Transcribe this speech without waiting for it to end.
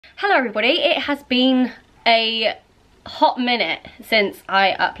Hello everybody, it has been a hot minute since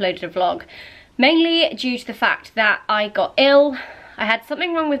I uploaded a vlog, mainly due to the fact that I got ill. I had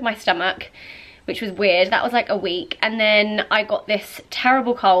something wrong with my stomach, which was weird. That was like a week, and then I got this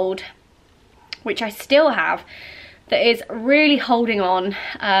terrible cold, which I still have, that is really holding on.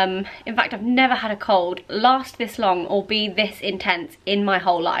 In fact, I've never had a cold last this long or be this intense in my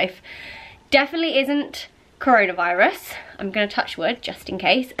whole life. Definitely isn't coronavirus. I'm gonna touch wood just in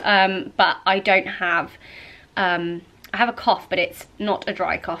case, but I don't have, I have a cough, but it's not a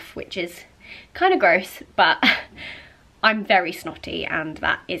dry cough, which is kind of gross, but I'm very snotty and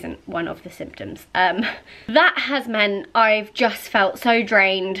that isn't one of the symptoms. That has meant I've just felt so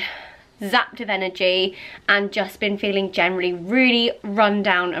drained, zapped of energy, and just been feeling generally really run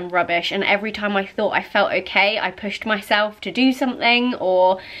down and rubbish. And every time I thought I felt okay, I pushed myself to do something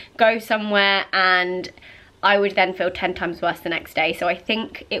or go somewhere, and I would then feel 10 times worse the next day. So I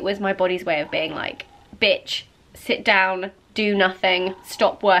think it was my body's way of being like, bitch, sit down, do nothing,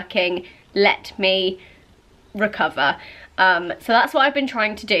 stop working, let me recover. So that's what I've been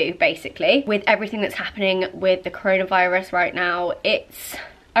trying to do, basically. With everything that's happening with the coronavirus right now, it's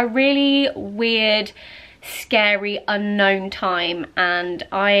a really weird, scary, unknown time, and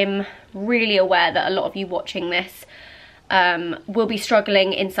I'm really aware that a lot of you watching this will be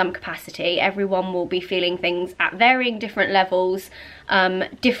struggling in some capacity. Everyone will be feeling things at varying different levels,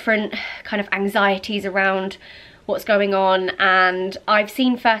 different kind of anxieties around what's going on, and I've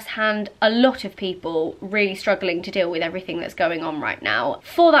seen firsthand a lot of people really struggling to deal with everything that's going on right now.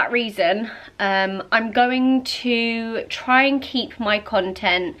 For that reason, I'm going to try and keep my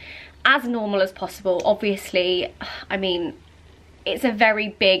content as normal as possible. Obviously, I mean, it's a very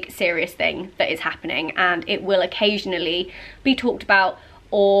big, serious thing that is happening, and it will occasionally be talked about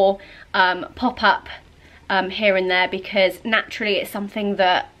or pop up here and there, because naturally it's something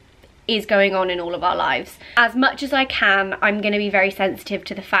that is going on in all of our lives. As much as I can, I'm going to be very sensitive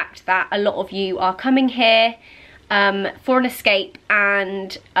to the fact that a lot of you are coming here for an escape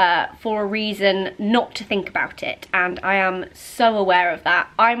and for a reason not to think about it, and I am so aware of that.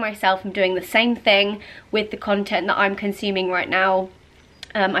 I myself am doing the same thing with the content that I'm consuming right now.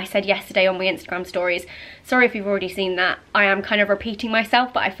 I said yesterday on my Instagram stories, sorry if you've already seen that, I am kind of repeating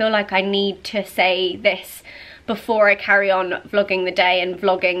myself, but I feel like I need to say this before I carry on vlogging the day and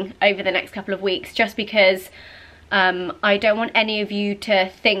vlogging over the next couple of weeks, just because I don't want any of you to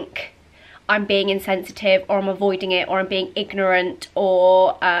think I'm being insensitive or I'm avoiding it or I'm being ignorant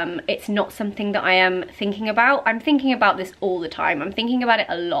or it's not something that I am thinking about. I'm thinking about this all the time. I'm thinking about it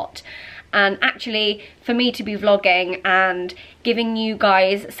a lot. And actually, for me to be vlogging and giving you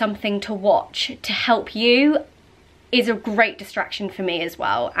guys something to watch to help you is a great distraction for me as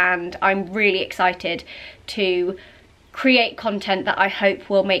well. And I'm really excited to create content that I hope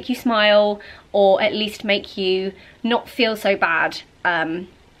will make you smile, or at least make you not feel so bad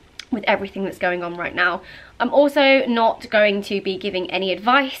with everything that's going on right now. I'm also not going to be giving any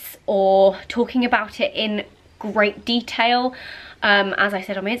advice or talking about it in great detail. As I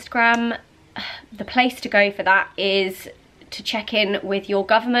said on my Instagram, the place to go for that is to check in with your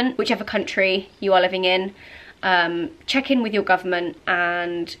government, whichever country you are living in. Check in with your government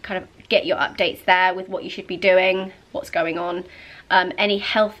and kind of get your updates there with what you should be doing, what's going on. Any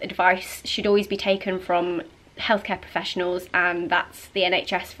health advice should always be taken from healthcare professionals, and that's the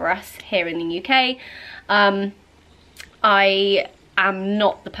NHS for us here in the UK. I am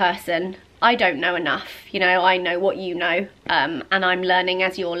not the person, I don't know enough, you know, I know what you know, and I'm learning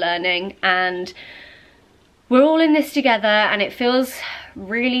as you're learning, and we're all in this together, and it feels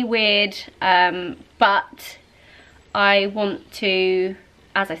really weird, but I want to,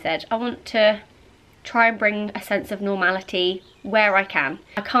 as I said, I want to try and bring a sense of normality where I can.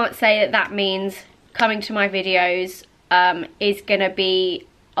 I can't say that that means coming to my videos is gonna be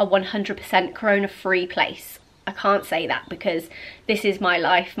a 100% corona-free place. I can't say that, because this is my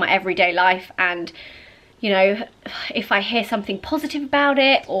life, my everyday life, and you know, if I hear something positive about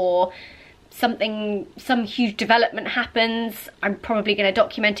it or some huge development happens, I'm probably gonna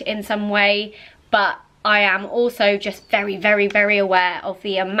document it in some way. But I am also just very, very, very aware of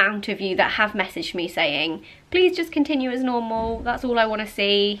the amount of you that have messaged me saying, please just continue as normal, that's all I want to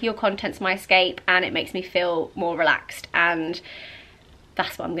see, your content's my escape, and it makes me feel more relaxed, and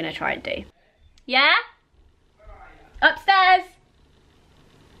that's what I'm going to try and do. Yeah? Upstairs!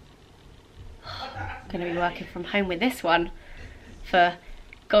 I'm going to be working from home with this one for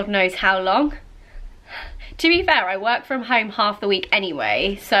God knows how long. To be fair, I work from home half the week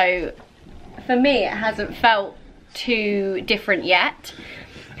anyway, so for me it hasn't felt too different yet.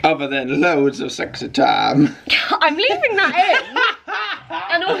 Other than loads of sexy time. I'm leaving that in.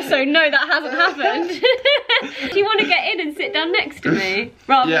 And also, no, that hasn't happened. Do you want to get in and sit down next to me?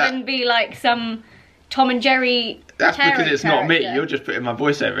 Rather than be like some Tom and Jerry That's because it's not me. character. You're just putting my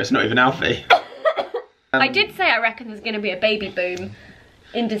voice over. It's not even Alfie. I did say I reckon there's going to be a baby boom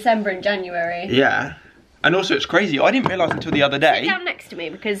in December and January. Yeah. And also it's crazy. I didn't realise until the other day. Sit down next to me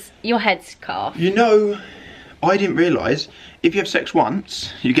because your head's cut off. You know, I didn't realise if you have sex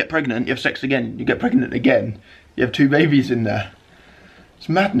once, you get pregnant, you have sex again, you get pregnant again. You have 2 babies in there. It's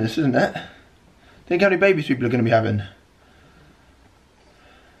madness, isn't it? Think how many babies people are going to be having.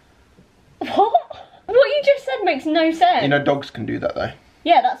 What? What you just said makes no sense. You know, dogs can do that though.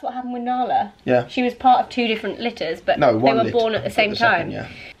 Yeah, that's what happened with Nala. Yeah. She was part of 2 different litters, but No, they were litter, born at the same time. second, yeah.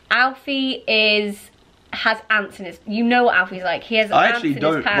 Alfie has ants in his... You know what Alfie's like. He has ants in his pants.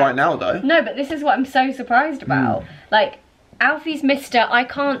 I actually don't right now though. No, but this is what I'm so surprised about. Like, Alfie's Mr. I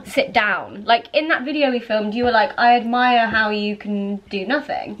can't sit down. Like, in that video we filmed, you were like, I admire how you can do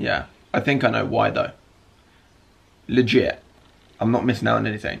nothing. Yeah. I think I know why though. Legit. I'm not missing out on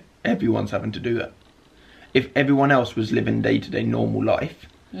anything. Everyone's having to do that. If everyone else was living day-to-day normal life,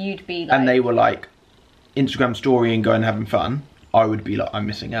 you'd be like... and they were like Instagram story and going having fun, I would be like, I'm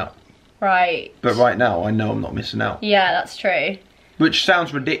missing out. Right. But right now, I know I'm not missing out. Yeah, that's true. Which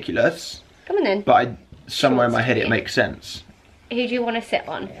sounds ridiculous. Come on then. But somewhere in my head it makes sense. Who do you want to sit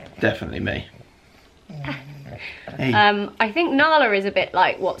on? Definitely me. Hey. I think Nala is a bit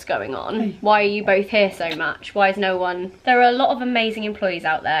like, what's going on? Why are you both here so much? Why is no one... There are a lot of amazing employees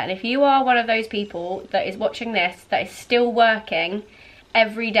out there, and if you are one of those people that is watching this, that is still working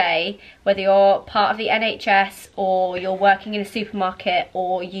every day, whether you're part of the NHS or you're working in a supermarket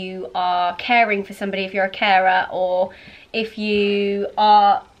or you are caring for somebody if you're a carer, or if you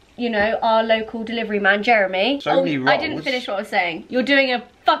are, you know, our local delivery man, Jeremy. So many roles. I didn't finish what I was saying. You're doing a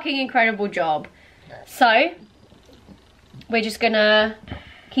fucking incredible job. So, we're just gonna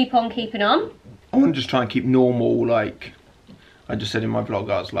keep on keeping on. I want to just try and keep normal, like I just said in my vlog,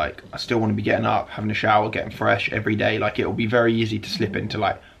 I was like, I still want to be getting up, having a shower, getting fresh every day. Like, it'll be very easy to slip into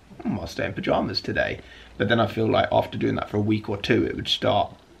like, I'll stay in pyjamas today. But then I feel like after doing that for a week or 2, it would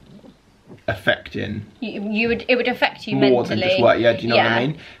start affecting it would affect you more mentally. than just work. Yeah, do you know what I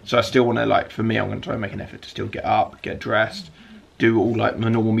mean? So I still want to, like, for me, I'm going to try and make an effort to still get up, get dressed, do all like my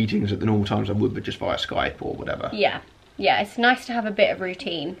normal meetings at the normal times I would, but just via Skype or whatever. Yeah, it's nice to have a bit of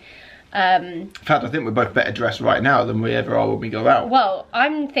routine. In fact, I think we're both better dressed right now than we ever are when we go out. Well,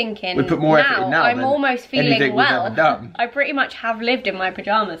 I'm thinking we put more effort in now. I'm almost feeling well. We've ever done. I pretty much have lived in my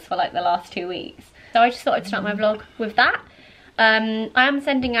pyjamas for like the last 2 weeks. So I just thought I'd start my vlog with that. I am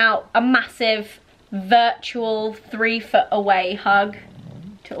sending out a massive virtual 3-foot away hug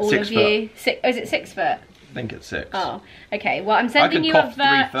to all 6 of you. Oh, is it 6 foot? I think it's 6. Oh, okay. Well, I'm sending you a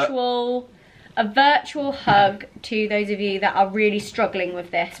virtual hug to those of you that are really struggling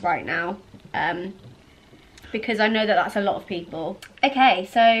with this right now, because I know that that's a lot of people. Okay,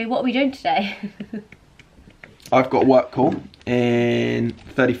 so what are we doing today? I've got a work call in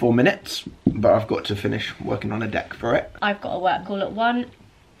 34 minutes, but I've got to finish working on a deck for it. I've got a work call at 1,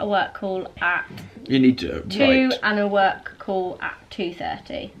 a work call at you need to 2, write. and a work call at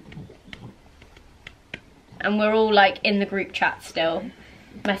 2:30. And we're all like in the group chat still,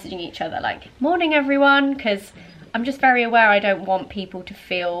 messaging each other like, morning everyone, because I'm just very aware I don't want people to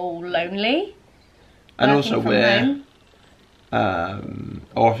feel lonely. And also our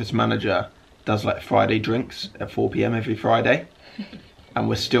office manager does like Friday drinks at 4 PM every Friday. And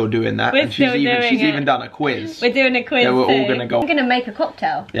we're still doing that. She's even done a quiz. We're doing a quiz. Yeah, we're all gonna go. I'm gonna make a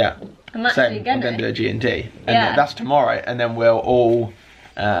cocktail. Yeah. I'm actually I'm gonna do a G&T. And yeah. that's tomorrow, and then we'll all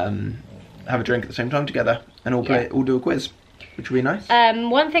have a drink at the same time together and all do a quiz, which will be nice.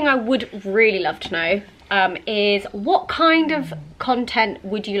 One thing I would really love to know is what kind of content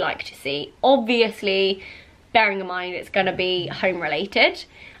would you like to see? Obviously, bearing in mind it's going to be home related.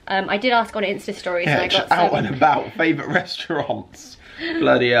 I did ask on Insta stories, and I got some out and about favourite restaurants.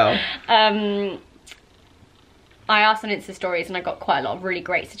 Bloody hell. I asked on Insta stories and I got quite a lot of really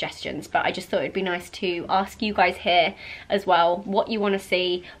great suggestions, but I just thought it'd be nice to ask you guys here as well what you want to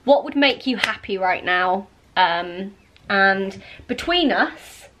see, what would make you happy right now, and between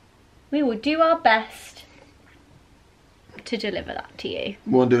us we will do our best to deliver that to you.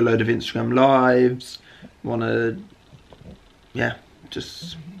 We want to do a load of Instagram lives, want to, yeah,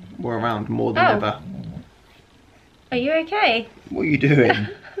 just we're around more than ever. Are you okay? What are you doing?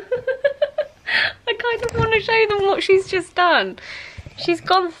 I kind of want to show them what she's just done. She's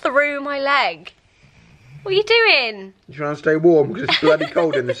gone through my leg. What are you doing? You trying to stay warm because it's bloody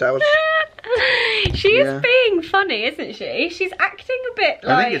cold in this house. She is being funny, isn't she? She's acting a bit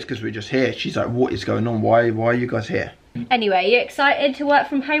like... I think it's because we're just here. She's like, what is going on? Why are you guys here? Anyway, are you excited to work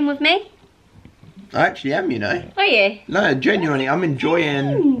from home with me? I actually am, you know. Are you? No, genuinely, I'm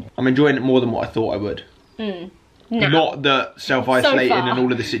enjoying it more than what I thought I would. No. Not that self-isolating So far. and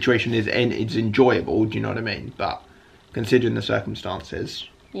all of this situation is enjoyable, do you know what I mean? But considering the circumstances,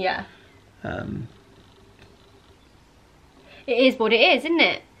 Yeah. It is what it is, isn't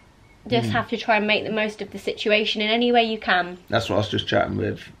it? Just have to try and make the most of the situation in any way you can. that's what I was just chatting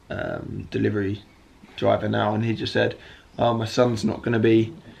with delivery driver now, and he just said, oh, my son's not going to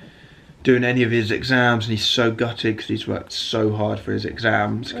be doing any of his exams, and he's so gutted because he's worked so hard for his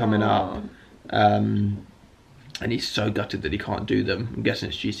exams coming up. And he's so gutted that he can't do them. I'm guessing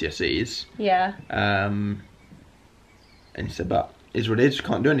it's GCSEs. Yeah. And he said, but is what it is,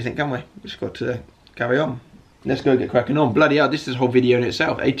 can't do anything, can we? We've just got to carry on. Let's go get cracking on. Bloody hell, this is a whole video in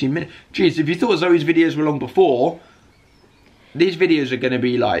itself, 18 minutes. Jeez, if you thought Zoe's videos were long before, these videos are going to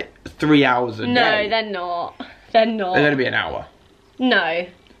be like 3 hours a day. No, they're not. They're not. They're going to be an hour. No.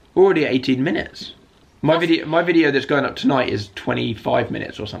 We're already at 18 minutes. My video that's going up tonight is 25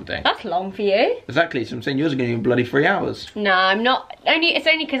 minutes or something. That's long for you. Exactly, so I'm saying yours are going to be bloody 3 hours. No, I'm not. It's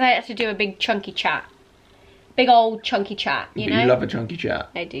only because I had to do a big chunky chat. Big old chunky chat, you know? You love a chunky chat.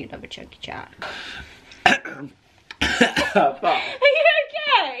 I do love a chunky chat. Fuck. Are you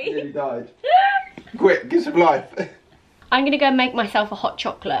okay? Nearly died. Quick, give some life. I'm going to go make myself a hot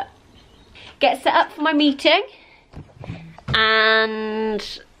chocolate. Get set up for my meeting.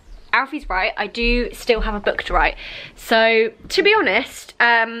 And Alfie's right, I do still have a book to write. So, to be honest,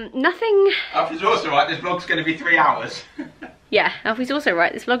 nothing... Alfie's also right, this vlog's going to be 3 hours. Yeah, Alfie's also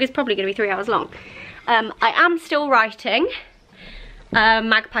right, this vlog is probably going to be 3 hours long. I am still writing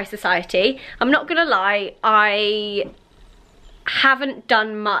Magpie Society. I'm not going to lie, I haven't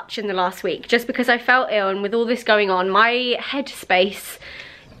done much in the last week just because I felt ill, and with all this going on, my headspace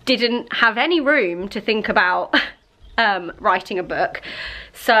didn't have any room to think about writing a book.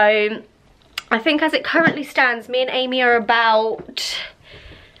 So I think as it currently stands, me and Amy are about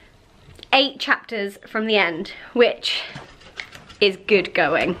 8 chapters from the end, which is good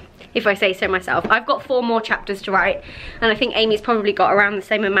going, if I say so myself. I've got 4 more chapters to write, and I think Amy's probably got around the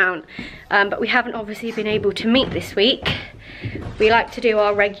same amount, but we haven't obviously been able to meet this week. We like to do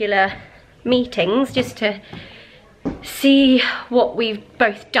our regular meetings just to see what we've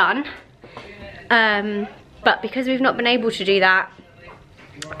both done, but because we've not been able to do that,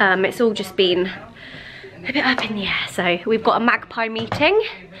 it's all just been a bit up in the air. So we've got a Magpie meeting.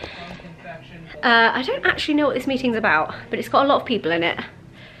 I don't actually know what this meeting's about, but it's got a lot of people in it.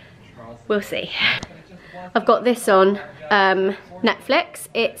 We'll see. I've got this on Netflix.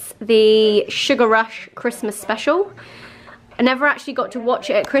 It's the Sugar Rush Christmas special. I never actually got to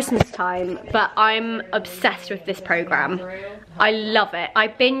watch it at Christmas time, but I'm obsessed with this program. I love it. I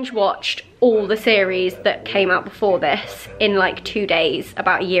binge watched all the series that came out before this in like 2 days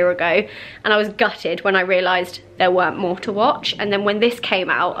about a year ago, and I was gutted when I realised there weren't more to watch. And then when this came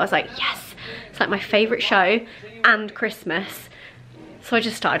out, I was like, yes, it's like my favourite show and Christmas. So I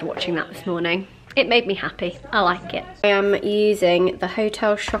just started watching that this morning. It made me happy. I like it. I am using the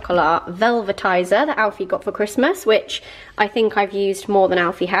Hotel Chocolat Velvetizer that Alfie got for Christmas, which I think I've used more than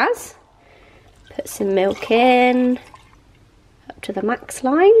Alfie has. Put some milk in, up to the max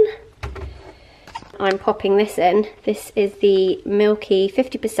line. I'm popping this in. This is the Milky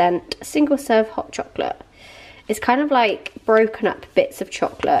 50% single serve hot chocolate. It's kind of like broken up bits of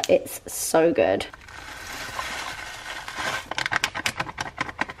chocolate. It's so good.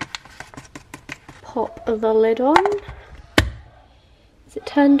 Pop the lid on. Is it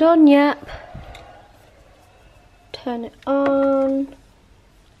turned on? Yep. Turn it on.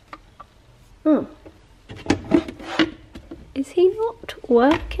 Oh. Is he not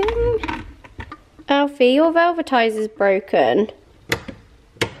working? Alfie, your velvetizer's broken.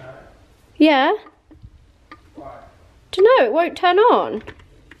 Yeah? Dunno, it won't turn on.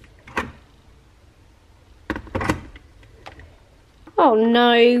 Oh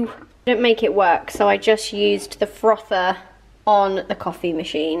no. Didn't make it work, so I just used the frother on the coffee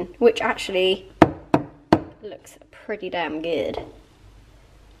machine, which actually looks pretty damn good.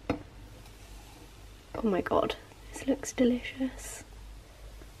 Oh my god, this looks delicious.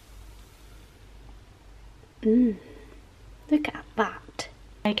 Look at that.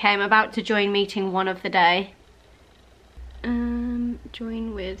 Okay, I'm about to join meeting 1 of the day.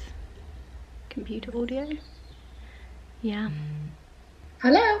 Join with computer audio. Yeah.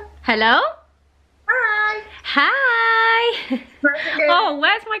 Hello. Hello? Hi. Hi! Oh,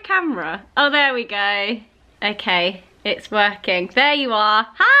 where's my camera? Oh, there we go. Okay, it's working. There you are.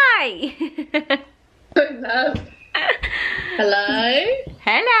 Hi! Hello. Hello.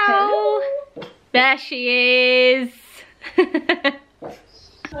 Hello! There she is.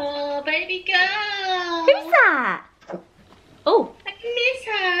 Oh, baby girl. Who's that? Oh. I can miss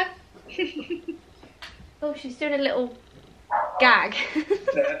her. Oh, she's doing a little gag.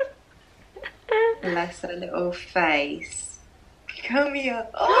 Bless her little face. Come here.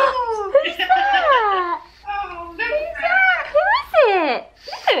 Oh, Who's that? Oh, Who's that? Who is it?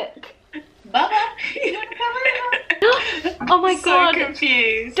 Look. Baba, you want to come on? Oh my so god.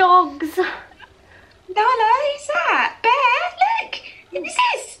 confused. Dogs. Nala, who's that? Bear, look. Who's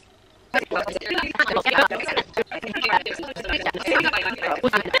this?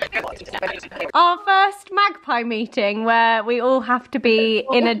 Our first magpie meeting where we all have to be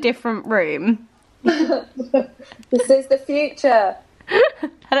in a different room. This is the future.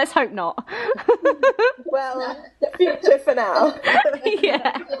 Let's hope not. Well, the future for now.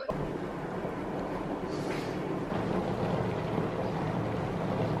 Yeah.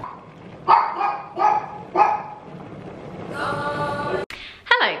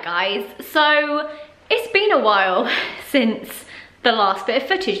 Hello guys, so it's been a while since the last bit of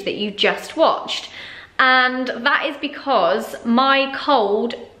footage that you just watched, and that is because my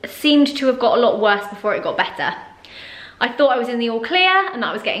cold seemed to have got a lot worse before it got better. I thought I was in the all clear and that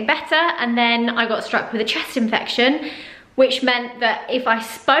I was getting better, and then I got struck with a chest infection, which meant that if I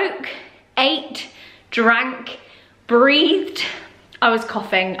spoke, ate, drank, breathed, I was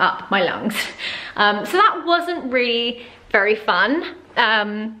coughing up my lungs. So that wasn't really very fun,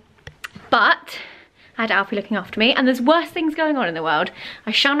 but I had Alfie looking after me, and there's worse things going on in the world.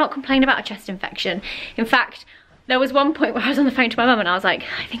 I shall not complain about a chest infection. In fact, there was one point where I was on the phone to my mum and I was like,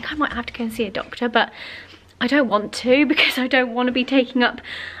 I think I might have to go and see a doctor, but I don't want to because I don't want to be taking up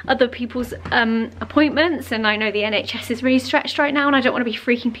other people's appointments, and I know the NHS is really stretched right now and I don't want to be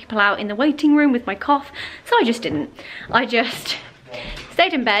freaking people out in the waiting room with my cough, so I just didn't. I just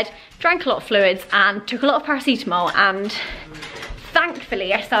stayed in bed, drank a lot of fluids and took a lot of paracetamol, and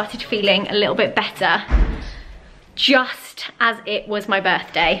thankfully I started feeling a little bit better just as it was my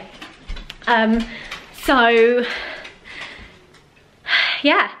birthday. So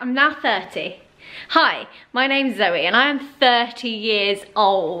yeah, I'm now 30. Hi, my name's Zoe and I am 30 years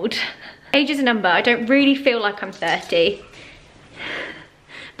old. Age is a number. I don't really feel like I'm 30.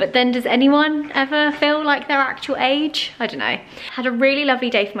 But then does anyone ever feel like their actual age? I don't know. Had a really lovely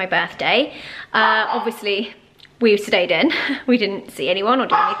day for my birthday. Obviously, we stayed in. We didn't see anyone or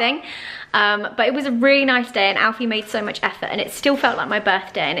do anything. But it was a really nice day and Alfie made so much effort and it still felt like my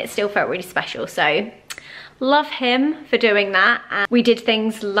birthday and it still felt really special. So love him for doing that. And we did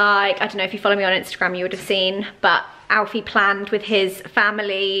things like, I don't know if you follow me on Instagram, you would have seen, but Alfie planned with his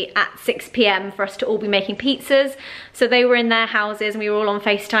family at 6 p.m. for us to all be making pizzas. So they were in their houses and we were all on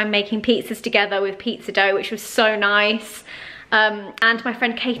FaceTime making pizzas together with pizza dough, which was so nice. And my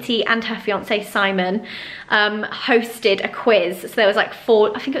friend Katie and her fiance Simon hosted a quiz. So there was like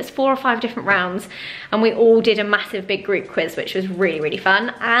I think it was 4 or 5 different rounds, and we all did a massive big group quiz, which was really, really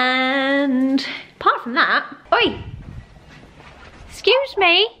fun. And apart from that, oi, excuse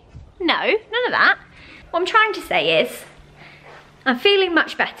me, no, none of that. What I'm trying to say is, I'm feeling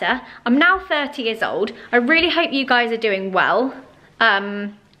much better. I'm now 30 years old. I really hope you guys are doing well,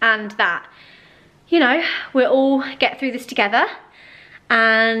 and that, you know, we'll all get through this together,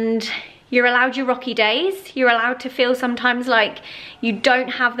 and you're allowed your rocky days. You're allowed to feel sometimes like you don't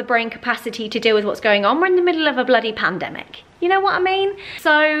have the brain capacity to deal with what's going on. We're in the middle of a bloody pandemic. You know what I mean?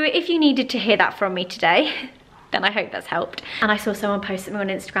 So if you needed to hear that from me today, then I hope that's helped. And I saw someone post something on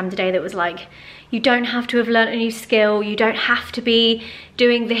Instagram today that was like, you don't have to have learnt a new skill. You don't have to be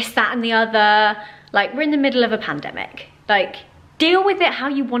doing this, that, and the other. Like, we're in the middle of a pandemic. Like, deal with it how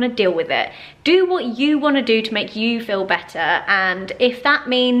you want to deal with it. Do what you want to do to make you feel better. And if that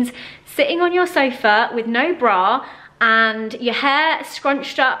means sitting on your sofa with no bra and your hair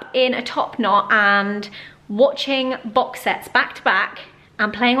scrunched up in a top knot and watching box sets back to back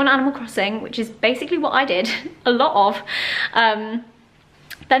and playing on Animal Crossing, which is basically what I did a lot of,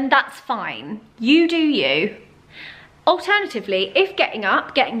 then that's fine. You do you. Alternatively, if getting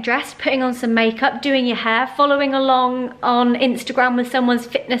up, getting dressed, putting on some makeup, doing your hair, following along on Instagram with someone's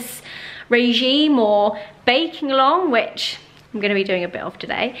fitness regime, or baking along, which I'm going to be doing a bit of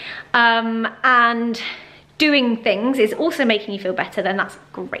today, and doing things is also making you feel better, then that's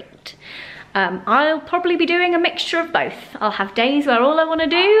great. I'll probably be doing a mixture of both. I'll have days where all I want to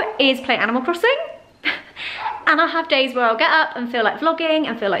do is play Animal Crossing, and I'll have days where I'll get up and feel like vlogging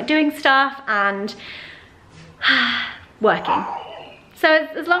and feel like doing stuff and working. So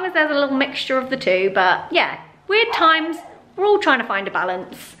as long as there's a little mixture of the two, but yeah, weird times, we're all trying to find a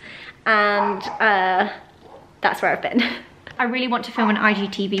balance, and that's where I've been. I really want to film an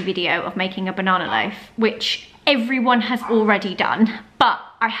IGTV video of making a banana loaf, which everyone has already done, but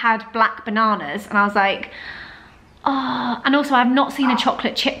I had black bananas and I was like, oh, and also I've not seen a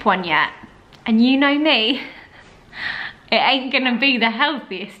chocolate chip one yet. And you know me, it ain't gonna be the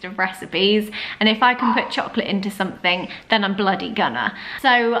healthiest of recipes. And if I can put chocolate into something, then I'm bloody gonna.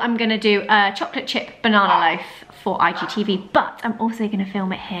 So I'm gonna do a chocolate chip banana loaf for IGTV, but I'm also gonna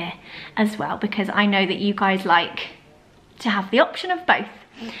film it here as well because I know that you guys like to have the option of both.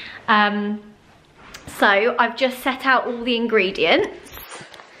 So I've just set out all the ingredients.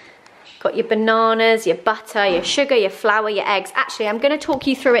 Got your bananas, your butter, your sugar, your flour, your eggs. Actually, I'm gonna talk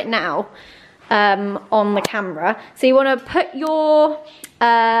you through it now on the camera. So you wanna put your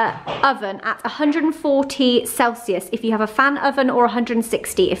oven at 140 Celsius if you have a fan oven, or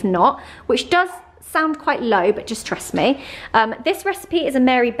 160 if not, which does sound quite low, but just trust me. This recipe is a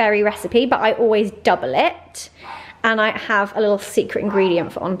Mary Berry recipe, but I always double it. And I have a little secret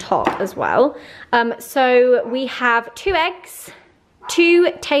ingredient for on top as well. So we have 2 eggs,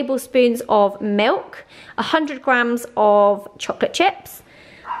 2 tablespoons of milk, 100 grams of chocolate chips,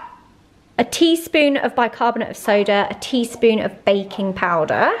 a teaspoon of bicarbonate of soda, a teaspoon of baking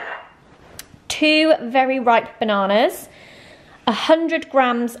powder, 2 very ripe bananas, 100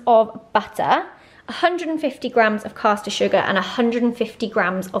 grams of butter, 150 grams of caster sugar, and 150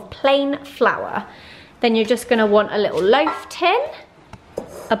 grams of plain flour. Then you're just gonna want a little loaf tin,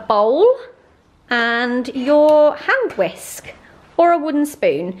 a bowl, and your hand whisk, or a wooden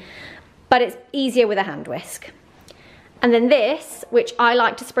spoon, but it's easier with a hand whisk. And then this, which I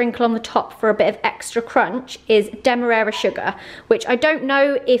like to sprinkle on the top for a bit of extra crunch, is Demerara sugar, which I don't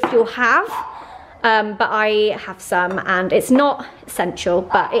know if you'll have, but I have some, and it's not essential,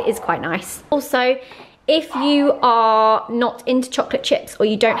 but it is quite nice. Also, if you are not into chocolate chips or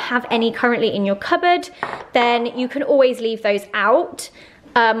you don't have any currently in your cupboard, then you can always leave those out.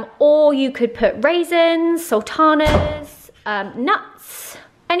 Or you could put raisins, sultanas, nuts,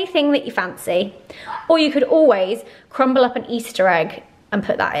 anything that you fancy. Or you could always crumble up an Easter egg and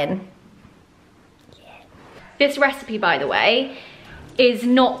put that in. Yeah. This recipe, by the way, is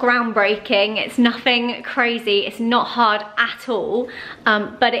not groundbreaking. It's nothing crazy. It's not hard at all,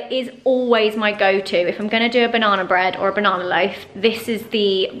 but it is always my go-to. If I'm gonna do a banana bread or a banana loaf, this is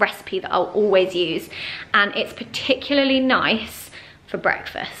the recipe that I'll always use. And it's particularly nice for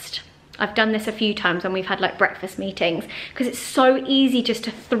breakfast. I've done this a few times when we've had like breakfast meetings, because it's so easy just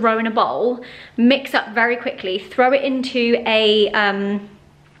to throw in a bowl, mix up very quickly, throw it into a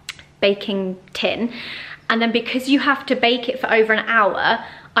baking tin. And then because you have to bake it for over an hour,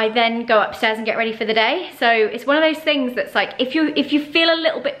 I then go upstairs and get ready for the day. So it's one of those things that's like, if you feel a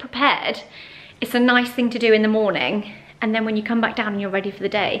little bit prepared, it's a nice thing to do in the morning. And then when you come back down and you're ready for the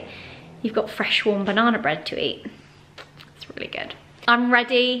day, you've got fresh warm banana bread to eat. It's really good. I'm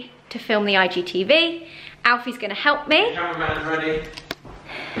ready to film the IGTV. Alfie's gonna help me. Cameraman's ready.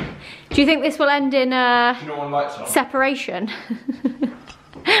 Do you think this will end in separation?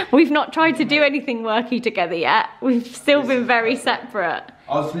 We've not tried to do anything worky together yet. We've still been very separate.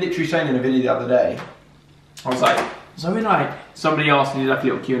 I was literally saying in a video the other day, I was like, Zoe and I, somebody asked me like a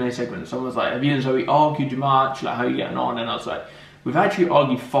little Q&A segment, someone was like, have you and Zoe argued much? Like, how are you getting on? And I was like, we've actually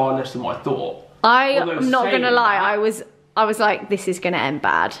argued far less than what I thought. I'm not gonna lie, I was like, this is gonna end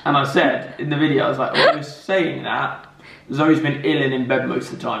bad. And I said in the video, I was like, I was saying that, Zoe's been ill and in bed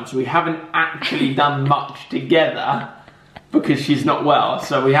most of the time, so we haven't actually done much together because she's not well.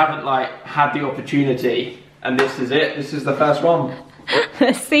 So we haven't like had the opportunity, and this is it. This is the first one.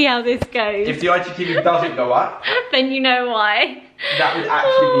 Let's see how this goes. If the IGTV doesn't go up, then you know why. That would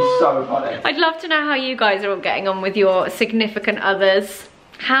actually be so funny. I'd love to know how you guys are all getting on with your significant others.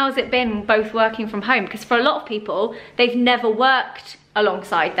 How's it been both working from home? Because for a lot of people, they've never worked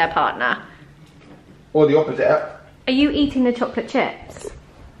alongside their partner. Or the opposite. Are you eating the chocolate chips?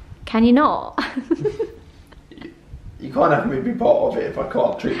 Can you not? You can't have me be part of it if I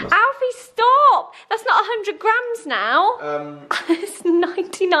can't treat myself. Alfie, stop! That's not 100 grams now. It's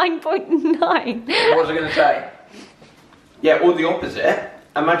 99.9. What was I going to say? Yeah, or the opposite.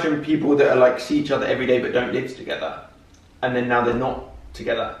 Imagine people that are like see each other every day but don't live together, and then now they're not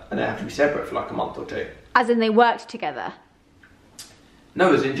together and they have to be separate for like a month or two. As in they worked together?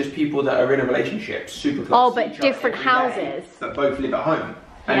 No, as in just people that are in a relationship, super close. Oh, but different houses. That both live at home.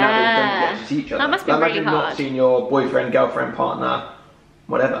 And now they don't get to see each other. That must be really hard. Imagine not seeing your boyfriend, girlfriend, partner,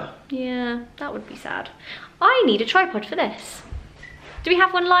 whatever. Yeah, that would be sad. I need a tripod for this. Do we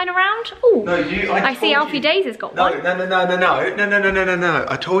have one lying around? Oh, No, I see Alfie Days has got one. No.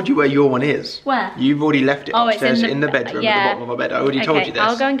 I told you where your one is. Where? You've already left it upstairs it's in the bedroom yeah. at the bottom of my bed. I already told you this.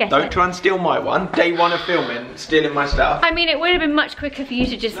 I'll go and get it. Don't try and steal my one. Day one of filming, stealing my stuff. I mean, it would have been much quicker for you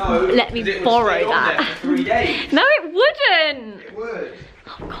to just let me borrow It would stay on there that. for 3 days. No, it wouldn't. It would.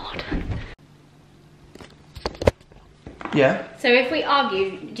 Oh, God. Yeah. So if we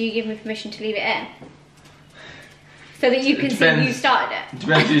argue, do you give me permission to leave it in? So that you can see you started it? It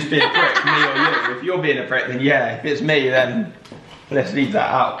depends who's being a prick, me or you. If you're being a prick, then yeah. If it's me, then let's leave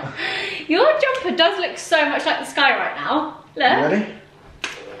that out. Your jumper does look so much like the sky right now. Look. You ready?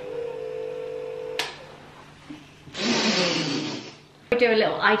 We do a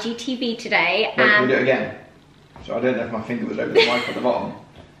little IGTV today. Wait, and we do it again. So I don't know if my finger was over the mic at the bottom.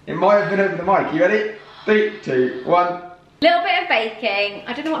 It might have been over the mic. You ready? 3, 2, 1. Little bit of baking.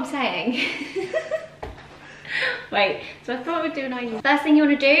 I don't know what I'm saying. Wait, so I thought we'd do an idea. First thing you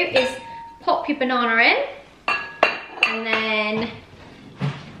want to do is pop your banana in, and then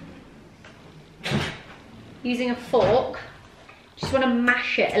using a fork, just want to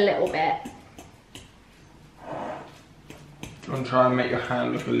mash it a little bit. Do you want to try and make your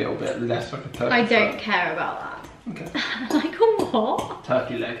hand look a little bit less like a turkey? I don't care about that. Okay. Like a what?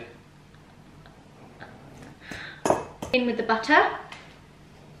 Turkey leg. In with the butter.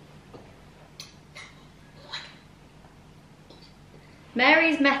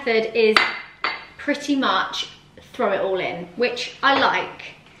 Mary's method is pretty much throw it all in, which I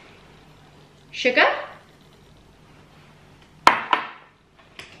like. Sugar.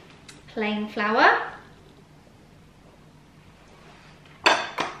 Plain flour.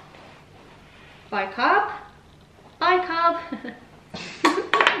 Bicarb. Bicarb.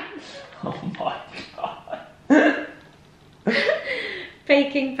 Oh my god.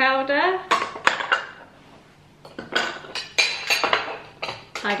 Baking powder.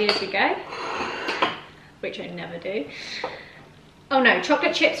 Tidy as we go, which I never do. Oh no,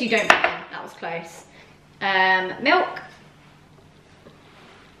 chocolate chips you don't put in, that was close. Milk.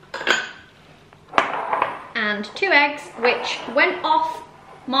 And 2 eggs, which went off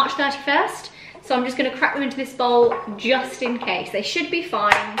March 31st. So I'm just gonna crack them into this bowl just in case. They should be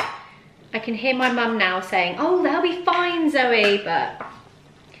fine. I can hear my mum now saying, oh, they'll be fine, Zoe, but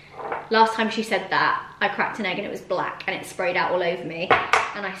last time she said that, I cracked an egg and it was black and it sprayed out all over me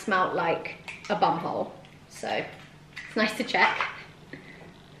and I smelled like a bumhole. So it's nice to check.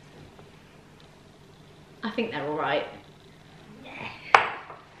 I think they're all right. Yeah.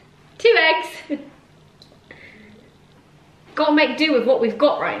 2 eggs. Gotta make do with what we've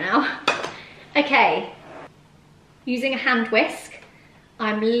got right now. Okay, using a hand whisk,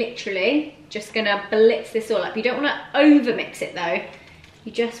 I'm literally just gonna blitz this all up. You don't wanna over mix it though.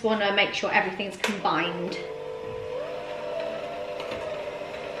 You just wanna make sure everything's combined.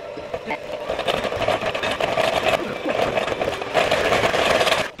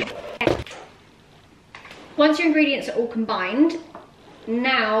 Once your ingredients are all combined,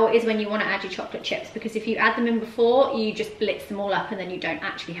 now is when you want to add your chocolate chips, because if you add them in before, you just blitz them all up and then you don't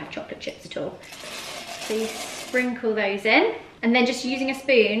actually have chocolate chips at all. So you sprinkle those in, and then just using a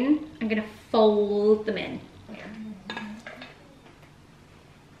spoon, I'm going to fold them in.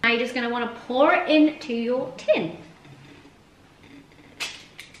 Now you're just going to want to pour it into your tin.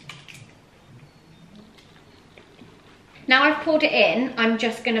 Now I've poured it in, I'm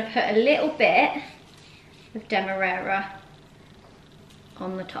just going to put a little bit of Demerara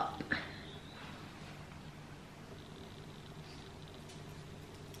on the top.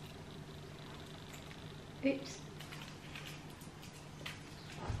 Oops.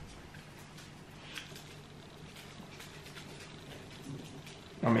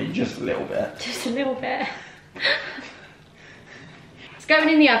 I mean, just a little bit. Just a little bit. It's going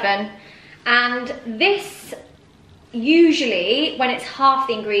in the oven, and this usually when it's half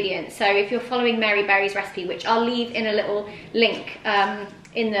the ingredients, so if you're following Mary Berry's recipe, which I'll leave in a little link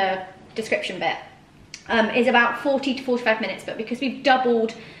in the description bit, is about 40 to 45 minutes, but because we've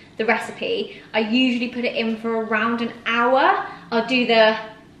doubled the recipe, I usually put it in for around an hour. I'll do the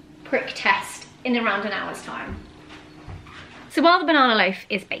prick test in around an hour's time. So while the banana loaf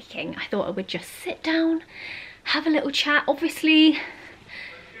is baking, I thought I would just sit down, have a little chat, obviously.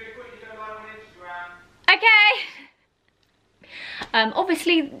 Okay.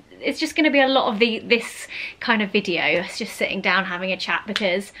 Obviously, it's just going to be a lot of this kind of video. It's just sitting down having a chat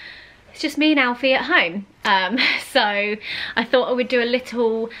because it's just me and Alfie at home. So I thought I would do a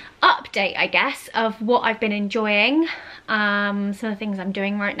little update, I guess, of what I've been enjoying, some of the things I'm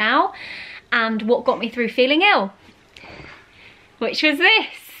doing right now, and what got me through feeling ill, which was this.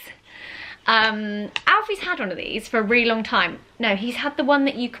 Alfie's had one of these for a really long time. No, he's had the one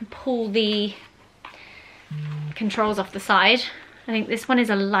that you can pull the controls off the side. I think this one is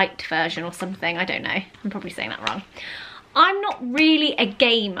a light version or something, I don't know. I'm probably saying that wrong. I'm not really a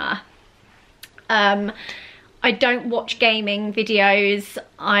gamer. I don't watch gaming videos.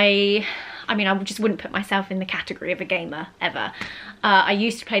 I mean, I just wouldn't put myself in the category of a gamer, ever. I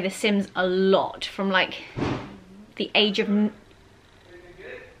used to play The Sims a lot from like the age of... my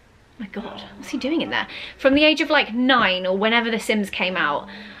God, what's he doing in there? From the age of like 9 or whenever The Sims came out.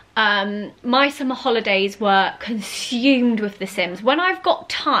 My summer holidays were consumed with The Sims. When I've got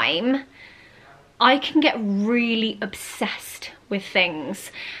time, I can get really obsessed with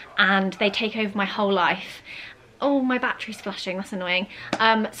things and they take over my whole life. Oh, my battery's flashing, that's annoying.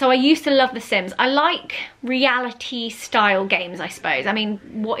 So I used to love The Sims. I like reality style games, I suppose. I mean,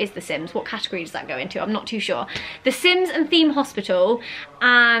 what is The Sims? What category does that go into? I'm not too sure. The Sims and Theme Hospital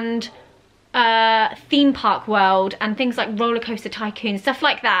and Theme Park World and things like Roller Coaster Tycoon, stuff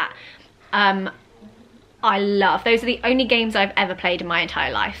like that, I love. Those are the only games I've ever played in my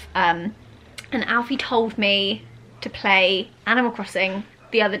entire life. And Alfie told me to play Animal Crossing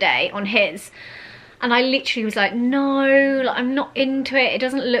the other day on his. And I literally was like, no, like, I'm not into it. It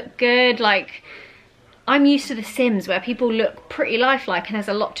doesn't look good. Like, I'm used to The Sims where people look pretty lifelike and there's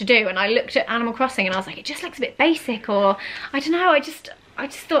a lot to do. And I looked at Animal Crossing and I was like, it just looks a bit basic, or I don't know. I just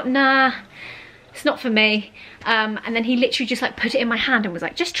thought, nah, it's not for me. And then he literally just like put it in my hand and was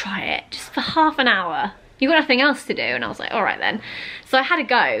like, just try it, just for half an hour. You've got nothing else to do. And I was like, all right then. So I had a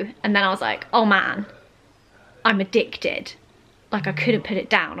go, and then I was like, oh man, I'm addicted. Like, I couldn't put it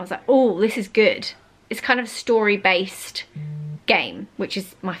down. I was like, oh, this is good. It's kind of a story-based game, which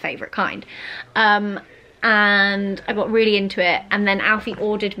is my favourite kind. And I got really into it. And then Alfie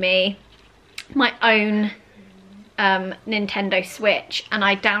ordered me my own Nintendo Switch, and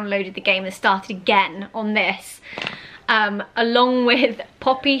I downloaded the game and started again on this. Along with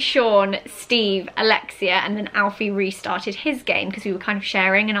Poppy, Sean, Steve, Alexia, and then Alfie restarted his game because we were kind of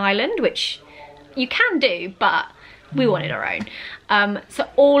sharing an island, which you can do, but we wanted our own. So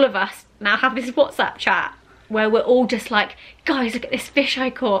all of us now have this WhatsApp chat where we're all just like, guys, look at this fish I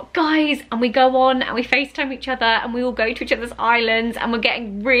caught, guys, and we go on and we FaceTime each other and we all go to each other's islands and we're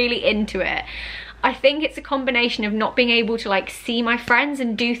getting really into it. I think it's a combination of not being able to like see my friends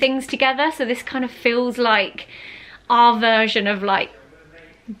and do things together, so this kind of feels like our version of like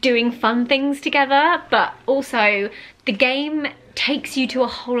doing fun things together, but also the game takes you to a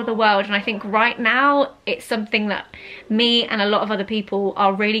whole other world, and I think right now it's something that me and a lot of other people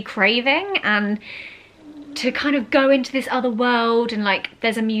are really craving, and to kind of go into this other world, and like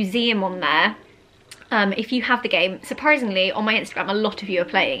there's a museum on there. If you have the game, surprisingly on my Instagram a lot of you are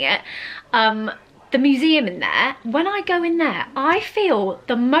playing it. The museum in there, when I go in there, I feel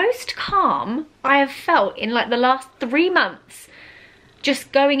the most calm I have felt in like the last 3 months.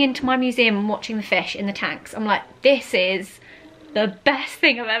 Just going into my museum and watching the fish in the tanks. I'm like, this is the best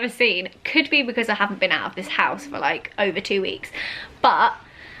thing I've ever seen. Could be because I haven't been out of this house for like over 2 weeks. But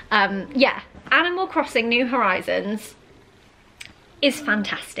yeah, Animal Crossing New Horizons is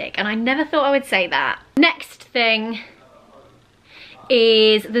fantastic, and I never thought I would say that. Next thing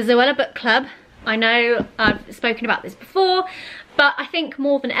is the Zoella Book Club. I know I've spoken about this before, but I think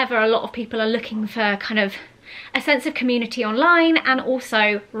more than ever a lot of people are looking for kind of a sense of community online and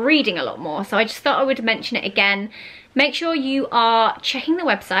also reading a lot more. So I just thought I would mention it again. Make sure you are checking the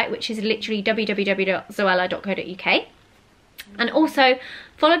website, which is literally www.zoella.co.uk. And also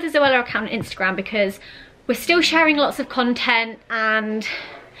follow the Zoella account on Instagram, because we're still sharing lots of content, and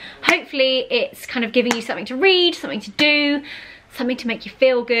hopefully it's kind of giving you something to read, something to do, something to make you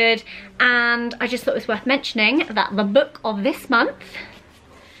feel good. And I just thought it was worth mentioning that the book of this month,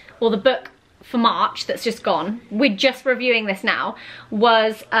 or the book for March that's just gone, we're just reviewing this now,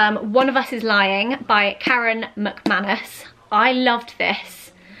 was One of Us is Lying by Karen McManus. I loved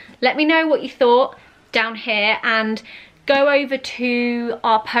this. Let me know what you thought down here, and go over to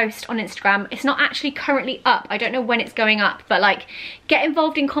our post on Instagram. It's not actually currently up. I don't know when it's going up, but like, get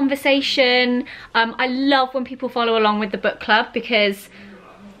involved in conversation. I love when people follow along with the book club, because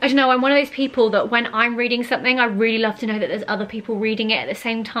I don't know, I'm one of those people that when I'm reading something, I really love to know that there's other people reading it at the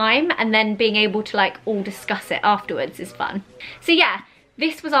same time, and then being able to like all discuss it afterwards is fun. So yeah,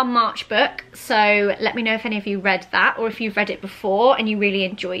 this was our March book, so let me know if any of you read that, or if you've read it before and you really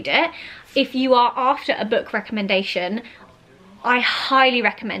enjoyed it. If you are after a book recommendation, I highly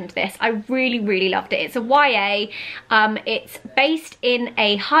recommend this. I really, really loved it. It's a YA, it's based in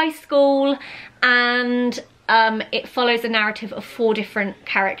a high school, and it follows a narrative of 4 different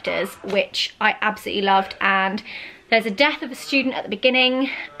characters, which I absolutely loved. And There's a death of a student at the beginning,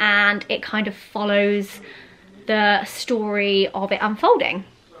 and it kind of follows the story of it unfolding.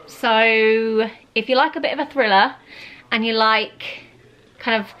 So if you like a bit of a thriller and you like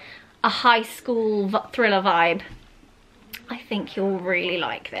kind of a high school thriller vibe, I think you'll really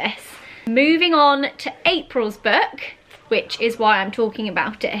like this. Moving on to April's book, which is why I'm talking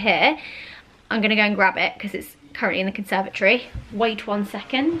about it here. I'm gonna go and grab it because it's currently in the conservatory. Wait 1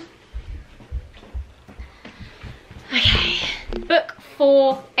 second. Okay, book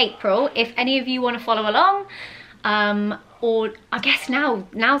for April, if any of you want to follow along, or I guess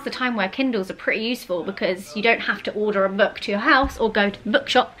now's the time where Kindles are pretty useful because you don't have to order a book to your house or go to the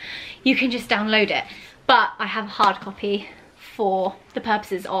bookshop, you can just download it. But I have a hard copy for the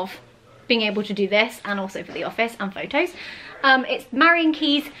purposes of being able to do this and also for the office and photos. It's Marion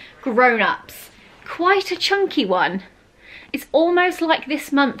Keyes Grown Ups, quite a chunky one. It's almost like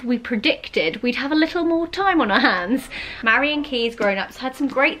this month we predicted we'd have a little more time on our hands. Marion Keyes Grown Ups had some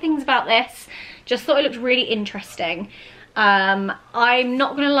great things about this. Just thought it looked really interesting. I'm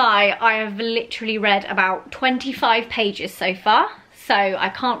not gonna lie, I have literally read about 25 pages so far, so I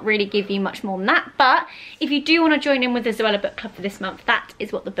can't really give you much more than that. But if you do want to join in with the Zoella Book Club for this month, that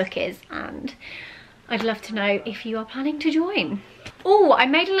is what the book is, and I'd love to know if you are planning to join. Oh, I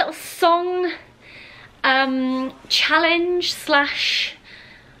made a little song challenge slash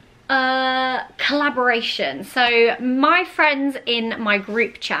collaboration. So my friends in my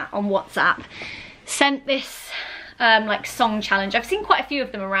group chat on WhatsApp sent this like song challenge. I've seen quite a few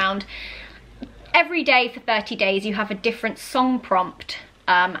of them around. Every day for 30 days you have a different song prompt,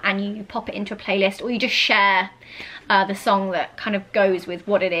 and you pop it into a playlist, or you just share the song that kind of goes with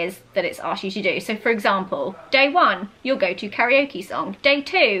what it is that it's asked you to do. So for example, day 1, your go-to karaoke song. Day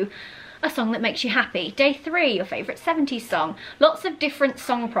 2, a song that makes you happy. Day 3, your favourite 70s song. Lots of different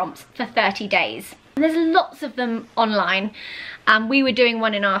song prompts for 30 days. And there's lots of them online. We were doing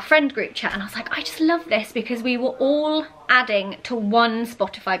one in our friend group chat, and I was like, I just love this because we were all adding to one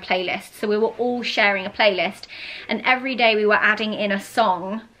Spotify playlist. So we were all sharing a playlist, and every day we were adding in a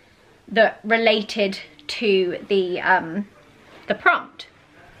song that related to the prompt.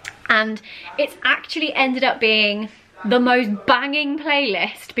 And it's actually ended up being the most banging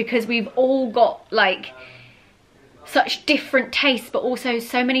playlist because we've all got like such different tastes, but also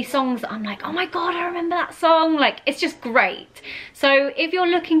so many songs that I'm like, oh my god, I remember that song. Like, it's just great. So if you're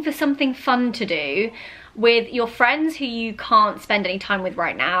looking for something fun to do with your friends who you can't spend any time with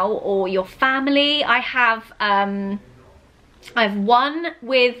right now, or your family, I have one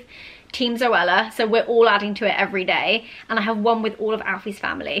with Team Zoella, so we're all adding to it every day, and I have one with all of Alfie's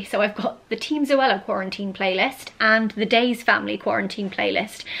family. So I've got the Team Zoella quarantine playlist and the Days Family quarantine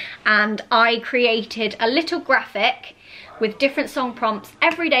playlist, and I created a little graphic with different song prompts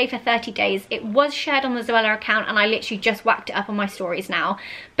every day for 30 days. It was shared on the Zoella account, and I literally just whacked it up on my stories now.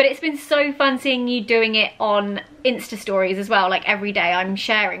 But it's been so fun seeing you doing it on Insta stories as well. Like, every day I'm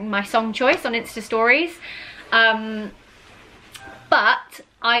sharing my song choice on Insta stories. But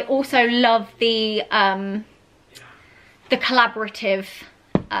I also love the collaborative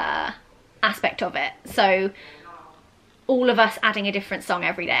aspect of it. So all of us adding a different song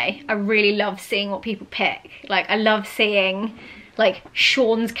every day. I really love seeing what people pick. Like, I love seeing like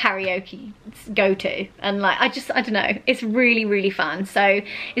Sean's karaoke go-to, and like I don't know, it's really, really fun. So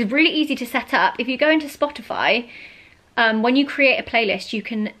it's really easy to set up. If you go into Spotify, when you create a playlist, you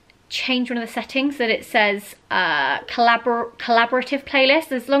can change one of the settings that it says collaborative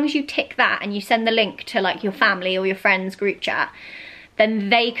playlist. As long as you tick that and you send the link to like your family or your friends group chat, then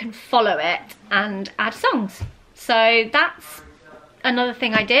they can follow it and add songs. So that's another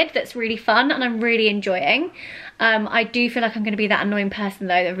thing I did that's really fun and I'm really enjoying. I do feel like I'm going to be that annoying person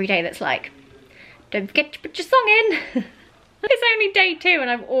though every day that's like, don't forget to put your song in. It's only day 2 and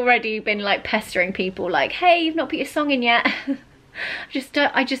I've already been like pestering people like, hey, you've not put your song in yet.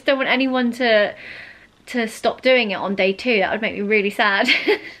 I just don't want anyone to stop doing it on day 2. That would make me really sad.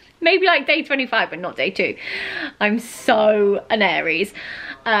 Maybe like day 25, but not day 2. I'm so an Aries.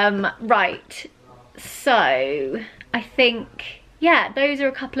 Right, so I think, yeah, those are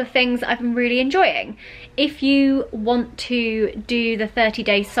a couple of things I've been really enjoying. If you want to do the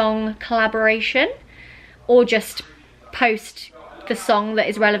 30-day song collaboration, or just post the song that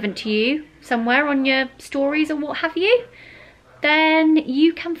is relevant to you somewhere on your stories or what have you, then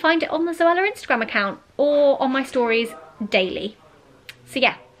you can find it on the Zoella Instagram account or on my stories daily. So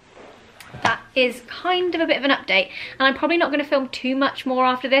yeah, that is kind of a bit of an update, and I'm probably not going to film too much more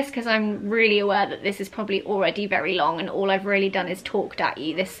after this because I'm really aware that this is probably already very long and all I've really done is talked at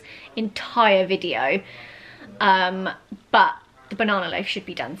you this entire video. But the banana loaf should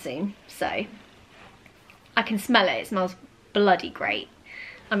be done soon, so I can smell it. It smells bloody great.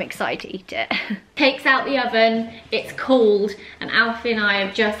 I'm excited to eat it. Cake's out the oven, it's cooled, and Alfie and I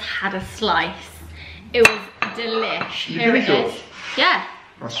have just had a slice. It was delish. Here it is. Yeah.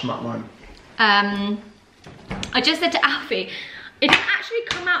 I'll smack mine. I just said to Alfie, it didn't actually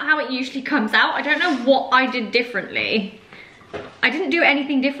come out how it usually comes out. I don't know what I did differently. I didn't do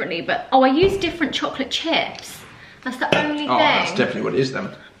anything differently, but I used different chocolate chips. That's the only thing. Oh, that's definitely what it is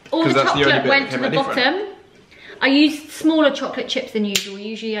then. All the that's chocolate the only bit went that to came the out different. bottom. I used smaller chocolate chips than usual.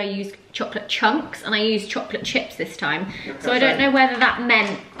 Usually I use chocolate chunks, and I used chocolate chips this time. So I don't know whether that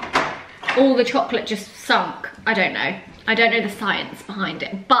meant all the chocolate just sunk. I don't know. I don't know the science behind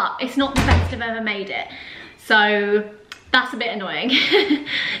it, but it's not the best I've ever made it. So that's a bit annoying.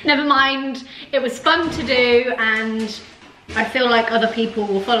 Never mind, it was fun to do, and I feel like other people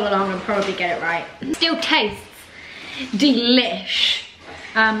will follow along and probably get it right. Still tastes delish.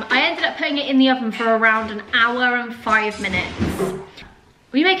 I ended up putting it in the oven for around an hour and 5 minutes.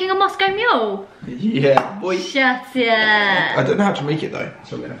 Were you making a Moscow Mule? Yeah, boy. Shut up. I don't know how to make it though,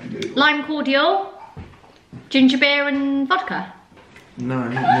 so I'm gonna have to do it. Lime cordial, ginger beer and vodka. No,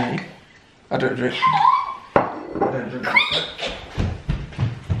 not me. I don't drink. I don't drink.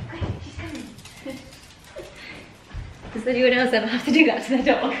 Does anyone else ever have to do that to their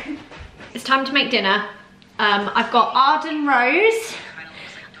dog? It's time to make dinner. I've got Arden Rose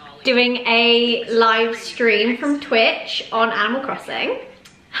doing a live stream from Twitch on Animal Crossing.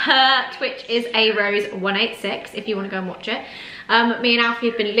 Her Twitch is arose186 if you want to go and watch it. Me and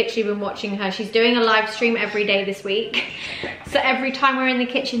Alfie have literally been watching her. She's doing a live stream every day this week. So every time we're in the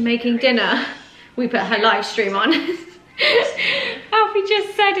kitchen making dinner, we put her live stream on. Alfie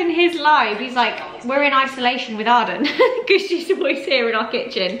just said in his live, he's like, we're in isolation with Arden because she's always here in our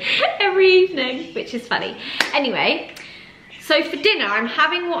kitchen every evening, which is funny. Anyway, so for dinner, I'm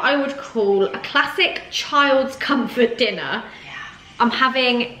having what I would call a classic child's comfort dinner. I'm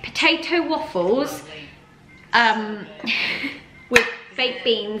having potato waffles with baked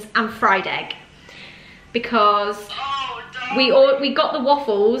beans and fried egg, because we got the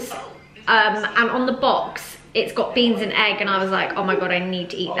waffles and on the box it's got beans and egg, and I was like, oh my god, I need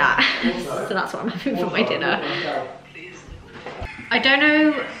to eat that. So that's what I'm having for my dinner. I don't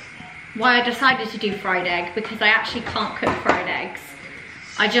know why I decided to do fried egg, because I actually can't cook fried eggs.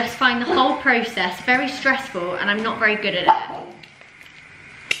 I just find the whole process very stressful and I'm not very good at it.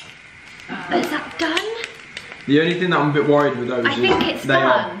 But is that done? The only thing that I'm a bit worried with those is they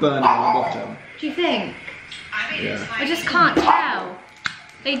are burning on the bottom. Do you think? Yeah. I just can't tell.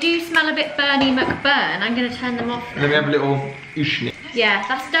 They do smell a bit Bernie McBurn. I'm going to turn them off then. And then we have a little ushnik. Yeah,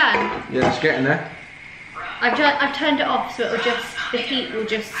 that's done. Yeah, it's getting there. I've turned it off so it'll just, the heat will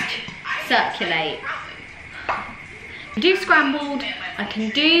just circulate. I can do scrambled, I can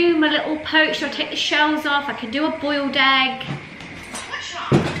do my little poached, I'll take the shells off, I can do a boiled egg.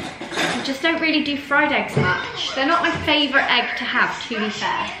 I just don't really do fried eggs much. They're not my favourite egg to have, to be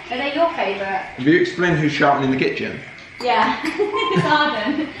fair. Are they your favourite? Have you explained who's shouting in the kitchen? Yeah, it's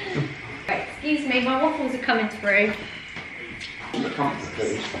Arden. Right, excuse me, my waffles are coming through.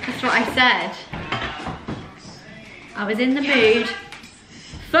 That's what I said. I was in the mood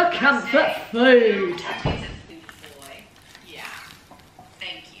for comfort food. Yeah.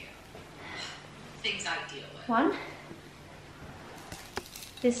 Thank you. Things I deal with. One.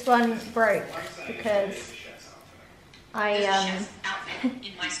 This one broke because I In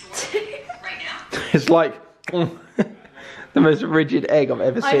my store right now. It's like the most rigid egg I've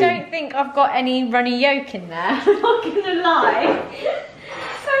ever seen. I don't think I've got any runny yolk in there. I'm not gonna lie.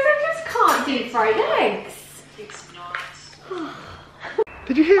 So I just can't do fried eggs.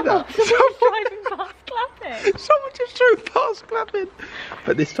 Did you hear that? Someone's driving past clapping. Someone just drove past clapping.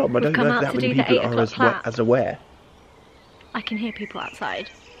 But this time I don't come know out that to many do the people 8 are o'clock clap. as aware. I can hear people outside.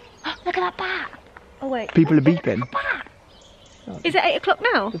 Oh, look at that bat. Oh wait. People are beeping. Is it 8 o'clock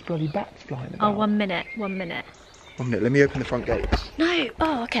now? There's bloody bats flying Oh, about. 1 minute, 1 minute. 1 minute, let me open the front gates. No,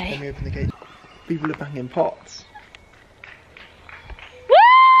 oh, Let okay. me open the gate. People are banging pots. Woo!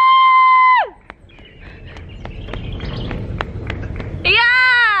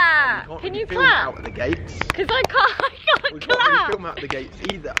 Yeah! Can you film clap? out of the gates. Because I can't We can't clap. really film out of the gates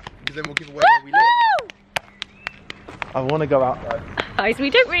either, because then we'll give away where we live. Woo! I want to go out though. Guys, we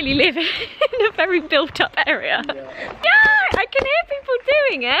don't really live in a very built up area. Yeah, I can hear people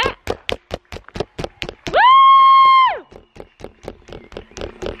doing it. Woo!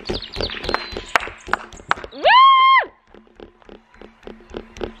 Woo!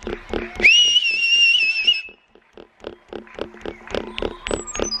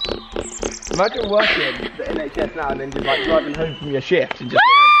 Imagine working at the NHS now and then just like driving home from your shift and just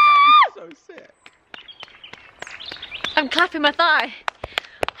hearing it. That'd be so sick. I'm clapping my thigh.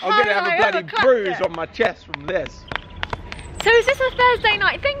 I'm gonna have a bloody bruise on my chest from this. So is this a Thursday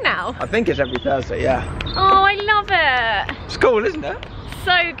night thing now? I think it's every Thursday, yeah. Oh, I love it. It's cool, isn't it?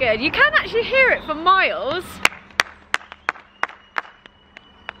 So good. You can actually hear it for miles.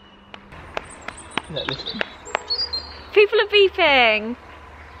 Yeah, listen. People are beeping.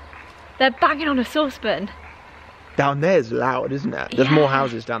 They're banging on a saucepan. Down there's loud, isn't it? There's more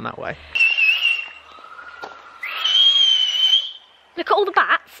houses down that way. Look at all the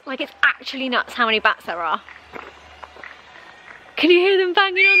bats. Like, it's actually nuts how many bats there are. Can you hear them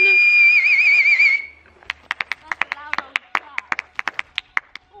banging on them? That's a loud old bat.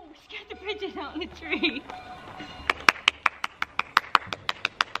 Oh, scared the pigeon out of the tree.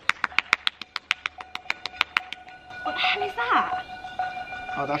 What the hell is that?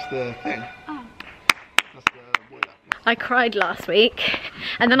 Oh, that's the thing. Oh. That's the boiler. I cried last week,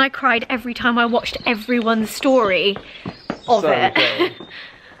 and then I cried every time I watched everyone's story of it.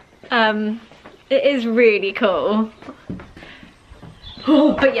 Cool. It is really cool.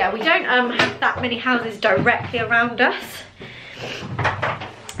 But yeah, we don't have that many houses directly around us,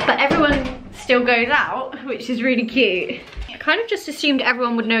 but everyone still goes out, which is really cute. I kind of just assumed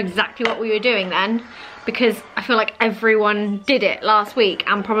everyone would know exactly what we were doing then, because I feel like everyone did it last week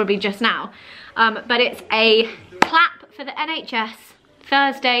and probably just now. But it's a clap for the NHS,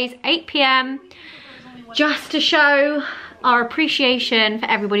 Thursdays, 8 PM, just to show our appreciation for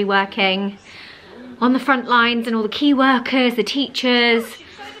everybody working on the front lines and all the key workers, the teachers,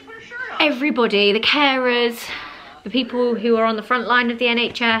 everybody, the carers, the people who are on the front line of the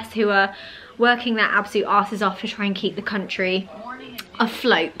NHS, who are working their absolute asses off to try and keep the country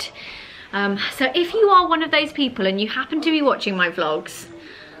afloat. So if you are one of those people and you happen to be watching my vlogs,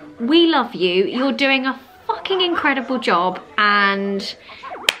 we love you. You're doing a fucking incredible job, and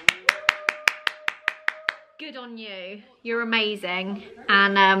good on you. You're amazing.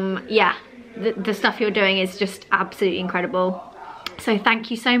 And yeah, the stuff you're doing is just absolutely incredible. So thank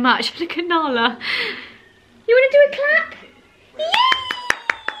you so much. Look at Nala. You want to do a clap?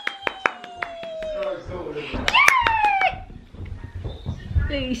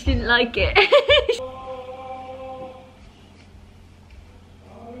 Yay! Yay! She didn't like it.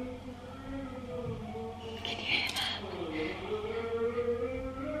 Can you hear that?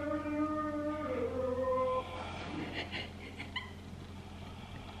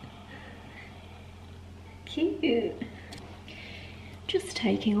 Cute. Just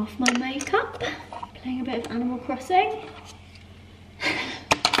taking off my makeup, playing a bit of Animal Crossing.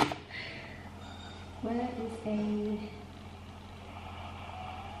 Where is a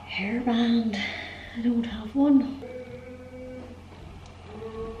hairband? I don't have one.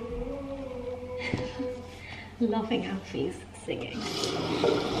 Loving Alfie's singing.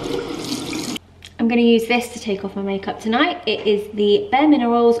 I'm going to use this to take off my makeup tonight. It is the Bare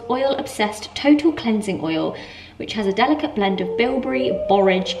Minerals Oil Obsessed Total Cleansing Oil, which has a delicate blend of bilberry,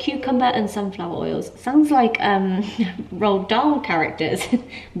 borage, cucumber and sunflower oils. Sounds like Roald Dahl characters.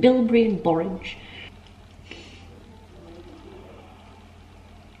 Bilberry and borage.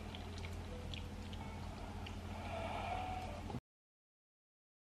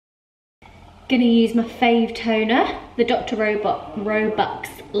 Gonna use my fave toner, the Dr. Roebuck's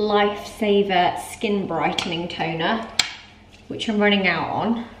Lifesaver Skin Brightening Toner, which I'm running out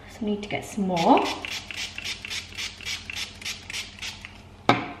on, so I need to get some more.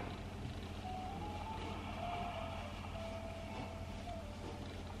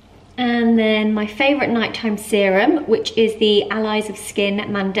 And then my favourite nighttime serum, which is the Allies of Skin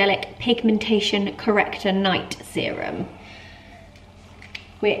Mandelic Pigmentation Corrector Night Serum,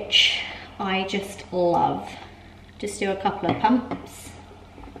 which I just love. Just do a couple of pumps.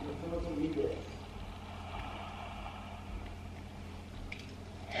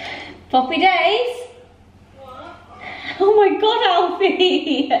 Poppy days? What? Oh my god,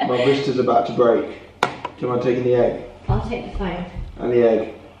 Alfie! My wrist is about to break. Do you mind taking the egg? I'll take the phone. And the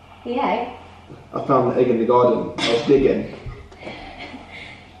egg. The egg? I found the egg in the garden. I was digging.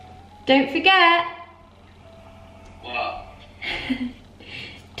 Don't forget What?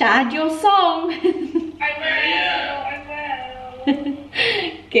 to add your song. I will.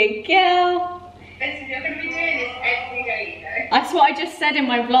 Good girl. Listen, you're going to be doing this every day, you know. That's what I just said in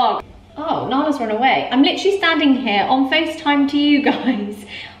my vlog. Oh, Nala's run away. I'm literally standing here on FaceTime to you guys,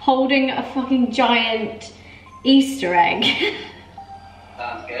 holding a fucking giant Easter egg.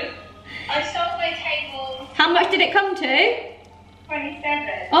 Sounds good. I sold my table. How much did it come to?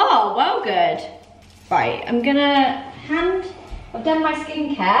 27. Oh, well good. Right, I'm gonna I've done my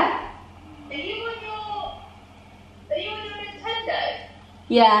skincare. Are you on your Nintendo?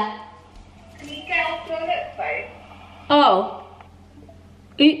 Yeah. Can you get off your look phone? Oh.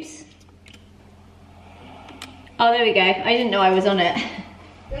 Oops. Oh, there we go. I didn't know I was on it.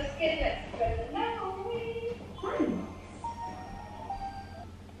 Your skin looks good now.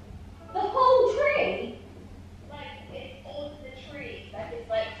 The whole tree? Like, it's on the tree. Like, it's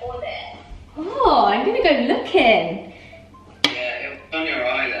like on it. Oh, I'm gonna go looking. Yeah, it's on your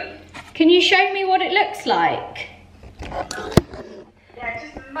eye then. Can you show me what it looks like? Yeah,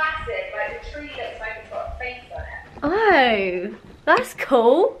 just massive. Like, the tree looks like it's got a face on it. Oh, that's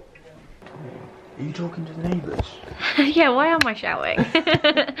cool. Are you talking to the neighbours? Yeah, why am I shouting?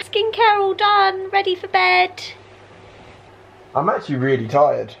 Skincare all done, ready for bed. I'm actually really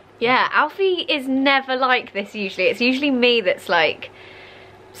tired. Yeah, Alfie is never like this usually. It's usually me that's like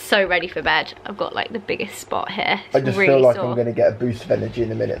so ready for bed. I've got like the biggest spot here. It's I just really feel like sore. I'm going to get a boost of energy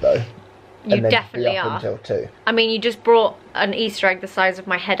in a minute though. You and then definitely be up are. until 2. I mean, you just brought an Easter egg the size of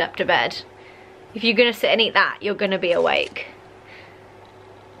my head up to bed. If you're gonna sit and eat that, you're gonna be awake.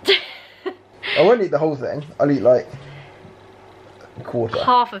 I won't eat the whole thing. I'll eat like a quarter.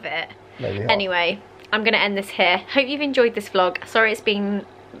 Half of it. Maybe half. Anyway, I'm gonna end this here. Hope you've enjoyed this vlog. Sorry it's been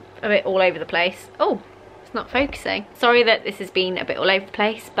a bit all over the place. Oh, it's not focusing. Sorry that this has been a bit all over the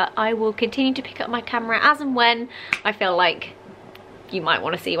place, but I will continue to pick up my camera as and when I feel like you might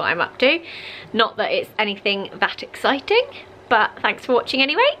want to see what I'm up to. Not that it's anything that exciting, but thanks for watching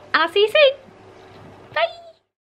anyway, and I'll see you soon.